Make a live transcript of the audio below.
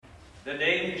The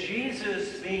name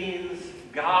Jesus means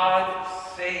God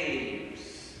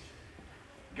saves.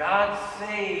 God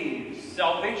saves.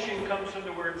 Salvation comes from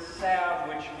the word salve,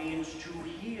 which means to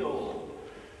heal.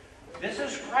 This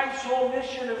is Christ's whole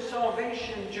mission of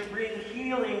salvation, to bring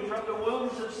healing from the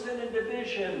wounds of sin and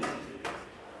division.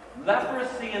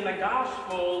 Leprosy in the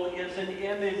gospel is an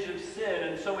image of sin.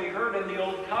 And so we heard in the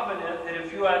Old Covenant that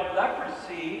if you had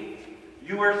leprosy,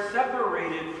 you were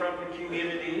separated from the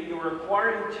community, you were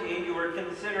quarantined, you were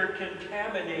considered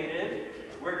contaminated.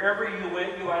 Wherever you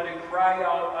went, you had to cry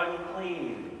out,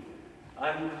 unclean,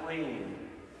 unclean.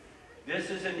 This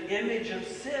is an image of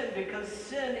sin because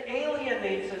sin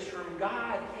alienates us from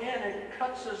God and it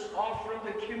cuts us off from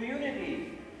the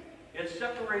community. It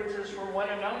separates us from one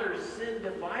another. Sin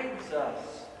divides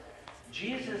us.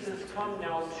 Jesus has come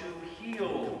now to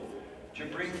heal, to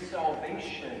bring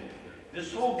salvation.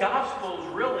 This whole gospel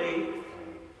is really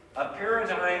a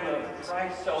paradigm of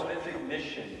Christ's salvific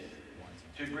mission,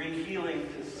 to bring healing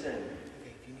to sin,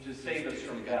 to save us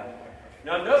from death.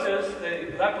 Now notice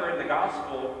the leper in the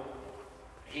gospel,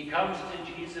 he comes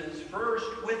to Jesus first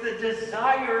with a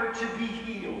desire to be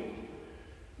healed.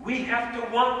 We have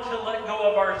to want to let go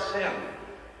of our sin.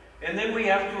 And then we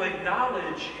have to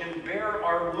acknowledge and bear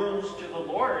our wounds to the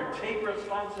Lord, take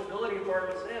responsibility for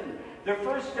our sin. The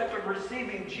first step of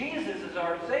receiving Jesus as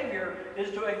our Savior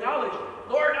is to acknowledge,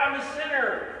 Lord, I'm a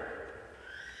sinner.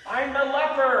 I'm a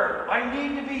leper. I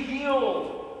need to be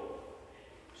healed.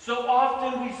 So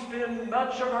often we spend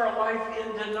much of our life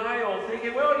in denial,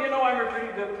 thinking, well, you know, I'm a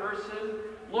pretty good person.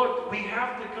 Look, we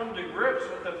have to come to grips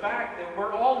with the fact that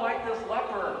we're all like this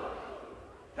leper.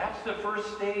 That's the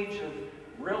first stage of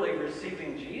really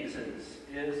receiving Jesus,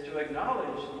 is to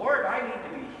acknowledge, Lord, I need to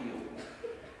be healed.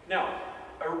 Now,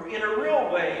 in a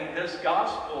real way, this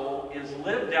gospel is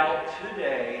lived out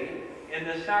today in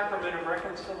the sacrament of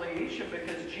reconciliation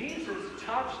because Jesus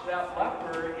touched that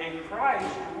leper and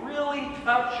Christ really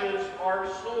touches our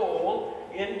soul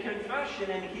in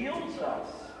confession and heals us.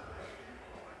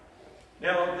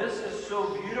 Now, this is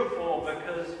so beautiful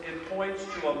because it points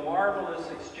to a marvelous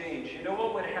exchange. You know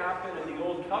what would happen in the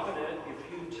Old Covenant?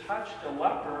 If you touched a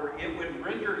leper, it would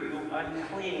render you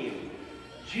unclean.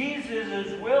 Jesus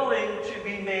is willing to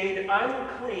be made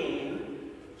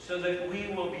unclean so that we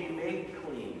will be made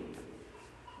clean.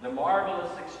 The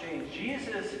marvelous exchange.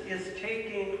 Jesus is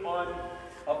taking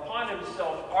upon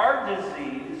himself our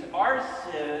disease, our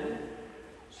sin,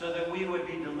 so that we would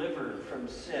be delivered from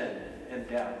sin and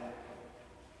death.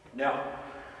 Now,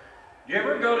 do you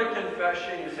ever go to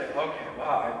confession and say, okay,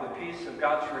 wow, I have the peace of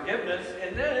God's forgiveness,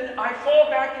 and then I fall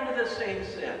back into the same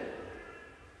sin?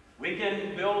 We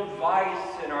can build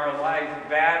vice in our life,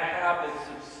 bad habits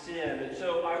of sin. And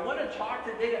so I want to talk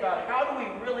today about how do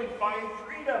we really find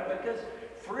freedom, because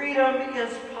freedom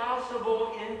is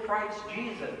possible in Christ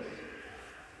Jesus.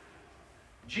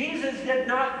 Jesus did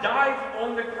not die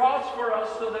on the cross for us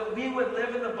so that we would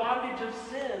live in the bondage of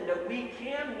sin, that we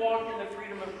can walk in the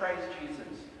freedom of Christ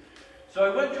Jesus. So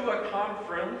I went to a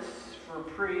conference for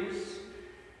priests,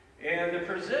 and the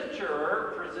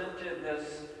presenter presented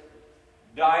this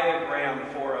diagram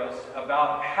for us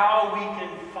about how we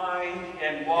can find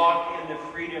and walk in the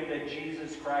freedom that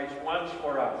Jesus Christ wants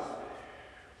for us.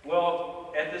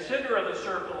 Well, at the center of the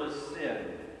circle is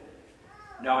sin.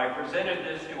 Now, I presented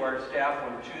this to our staff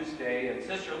on Tuesday, and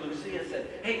Sister Lucia said,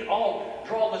 hey, I'll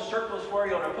draw the circles for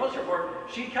you on a poster board.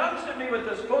 She comes to me with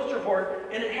this poster board,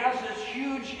 and it has this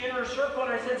huge inner circle,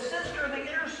 and I said, Sister, the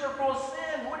inner circle is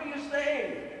sin. What are you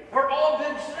saying? We're all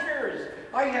big sinners.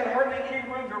 I had hardly any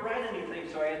room to write anything,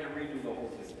 so I had to redo the whole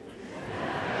thing.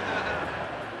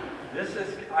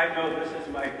 I know this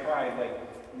is my pride.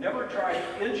 Like, never try.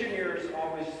 Engineers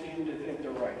always seem to think they're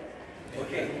right.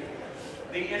 Okay.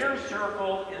 The inner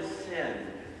circle is sin.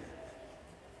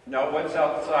 Now, what's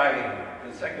outside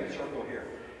the second circle here?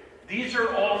 These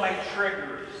are all my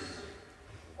triggers,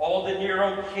 all the near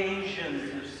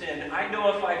occasions of sin. I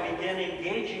know if I begin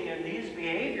engaging in these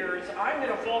behaviors, I'm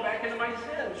going to fall back into my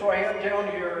sin. So I have down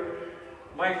here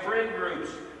my friend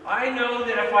groups. I know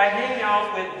that if I hang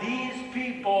out with these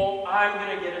people, I'm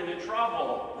going to get into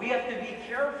trouble. We have to be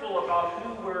careful about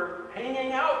who we're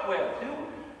hanging out with.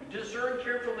 Discern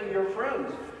carefully your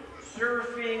friends.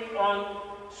 Surfing on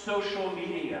social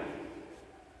media.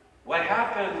 What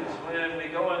happens when we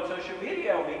go on social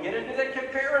media? We get into the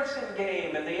comparison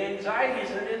game, and the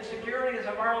anxieties and insecurities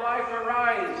of our life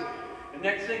arise. The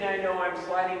next thing I know, I'm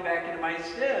sliding back into my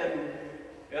sin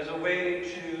as a way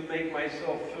to make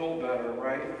myself feel better,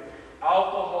 right?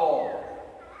 Alcohol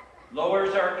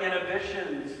lowers our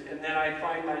inhibitions, and then I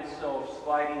find myself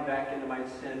sliding back into my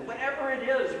sin. Whatever it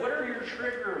is, what are your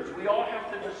triggers? We all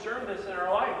have to discern this in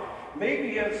our life.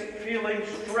 Maybe it's feeling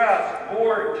stressed,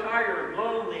 bored, tired,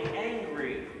 lonely,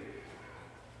 angry.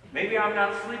 Maybe I'm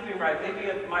not sleeping right. Maybe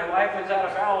my life is out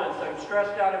of balance. I'm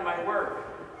stressed out in my work.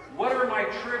 What are my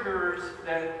triggers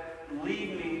that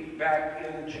lead me back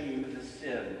into the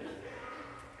sin?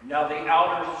 Now the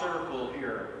outer circle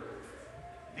here.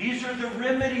 These are the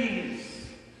remedies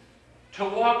to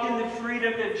walk in the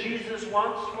freedom that Jesus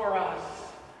wants for us.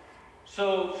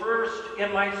 So first,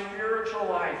 in my spiritual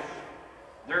life,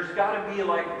 there's got to be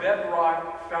like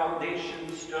bedrock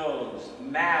foundation stones,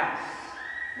 Mass.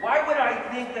 Why would I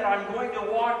think that I'm going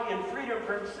to walk in freedom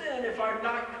from sin if I'm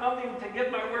not coming to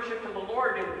give my worship to the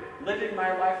Lord and living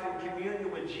my life in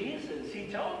communion with Jesus? He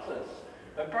tells us,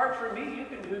 apart from me, you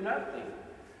can do nothing.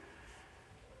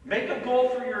 Make a goal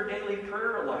for your daily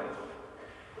prayer life.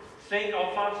 St.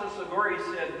 Alphonsus Liguori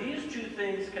said, these two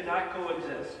things cannot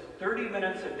coexist. 30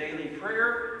 minutes of daily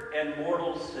prayer and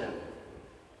mortal sin.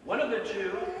 One of the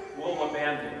two will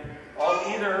abandon.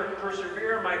 I'll either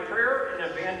persevere in my prayer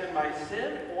and abandon my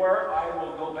sin, or I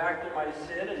will go back to my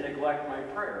sin and neglect my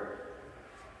prayer.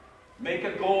 Make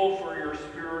a goal for your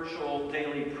spiritual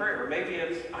daily prayer. Maybe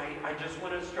it's, I just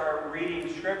want to start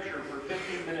reading Scripture for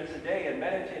 15 minutes a day and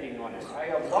meditating on it. I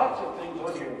have lots of things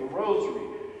on here. The Rosary.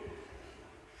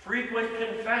 Frequent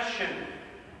confession.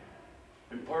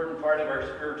 Important part of our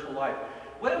spiritual life.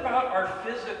 What about our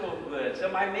physical goods?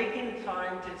 Am I making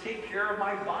time to take care of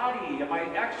my body? Am I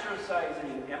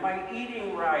exercising? Am I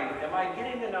eating right? Am I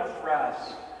getting enough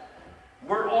rest?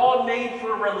 We're all made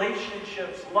for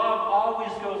relationships. Love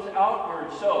always goes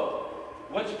outward. So,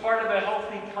 what's part of a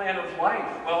healthy plan of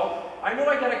life? Well, I know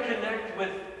I got to connect with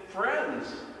friends.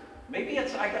 Maybe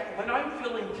it's when I'm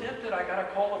feeling tempted, I got to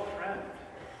call a friend.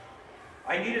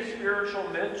 I need a spiritual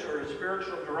mentor, a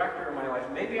spiritual director in my life.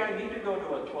 Maybe I need to go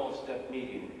to a 12-step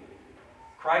meeting.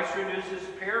 Christ Renews His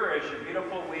Parish, a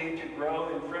beautiful way to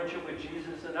grow in friendship with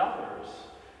Jesus and others.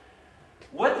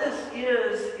 What this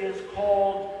is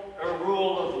called a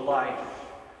rule of life.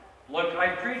 Look,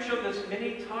 I preach on this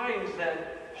many times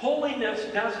that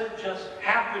holiness doesn't just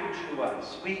happen to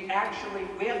us. We have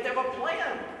to have a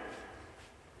plan.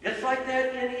 It's like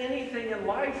that in anything in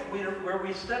life where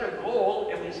we set a goal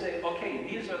and we say, okay,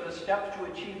 these are the steps to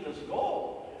achieve this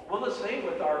goal. Well, the same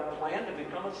with our plan to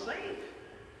become a saint.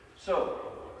 So,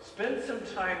 spend some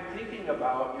time thinking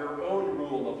about your own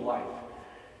rule of life.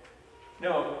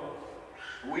 Now,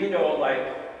 we know,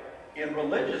 like, in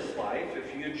religious life,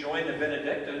 if you join the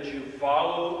Benedictines, you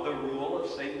follow the rule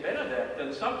of St. Benedict.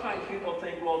 And sometimes people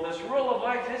think, well, this rule of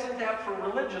life, isn't that for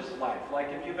religious life? Like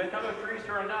if you become a priest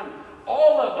or a nun.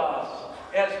 All of us,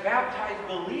 as baptized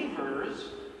believers,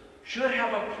 should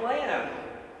have a plan,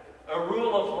 a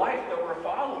rule of life that we're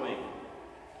following.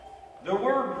 The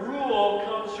word rule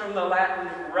comes from the Latin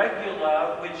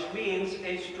regula, which means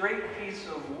a straight piece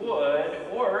of wood,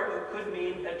 or it could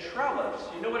mean a trellis.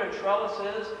 You know what a trellis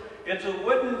is? It's a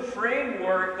wooden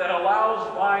framework that allows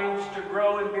vines to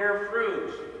grow and bear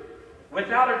fruit.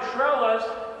 Without a trellis,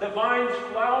 the vines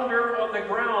flounder on the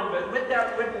ground, but with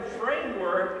that wooden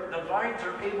framework, the vines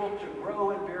are able to grow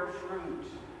and bear fruit.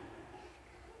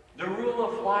 The rule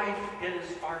of life is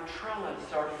our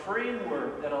trellis, our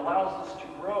framework that allows us to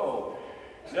grow.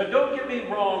 Now, don't get me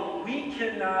wrong, we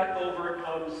cannot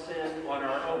overcome sin on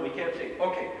our own. We can't say,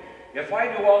 okay, if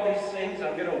I do all these things,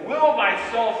 I'm going to will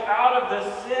myself out of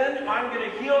this sin, I'm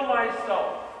going to heal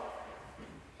myself.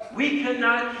 We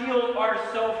cannot heal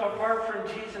ourselves apart from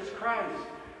Jesus Christ.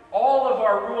 All of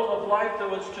our rule of life,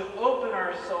 though, is to open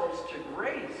ourselves to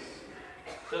grace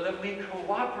so that we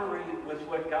cooperate with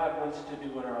what God wants to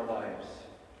do in our lives.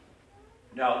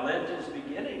 Now, Lent is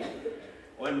beginning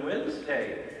on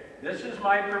Wednesday. This is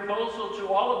my proposal to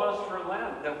all of us for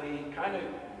Lent, that we kind of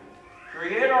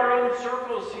create our own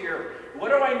circles here. What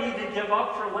do I need to give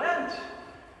up for Lent?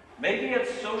 Maybe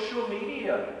it's social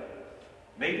media.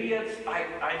 Maybe it's,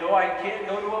 I know I can't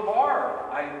go to a bar.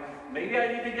 Maybe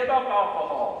I need to give up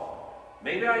alcohol.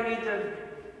 Maybe I need to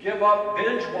give up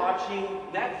binge watching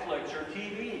Netflix or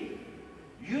TV.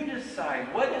 You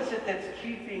decide, what is it that's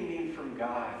keeping me from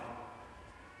God?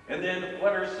 And then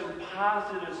what are some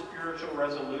positive spiritual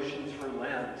resolutions for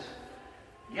Lent?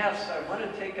 Yes, I want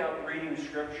to take out reading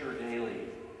Scripture daily.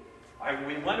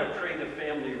 We want to pray the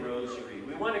family rosary.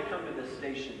 We want to come to the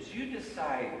stations. You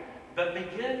decide, but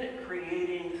begin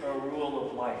creating a rule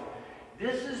of life.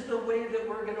 This is the way that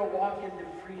we're going to walk into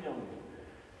freedom.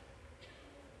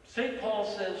 St. Paul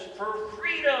says, for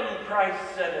freedom Christ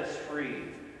set us free.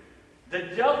 The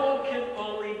devil can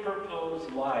only propose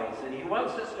lies, and he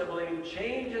wants us to believe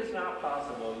change is not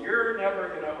possible. You're never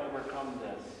going to overcome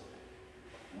this.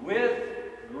 With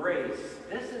grace.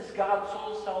 This is God's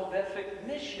whole salvific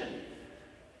mission,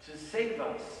 to save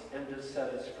us and to set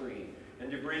us free,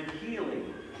 and to bring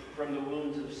healing from the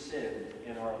wounds of sin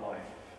in our life.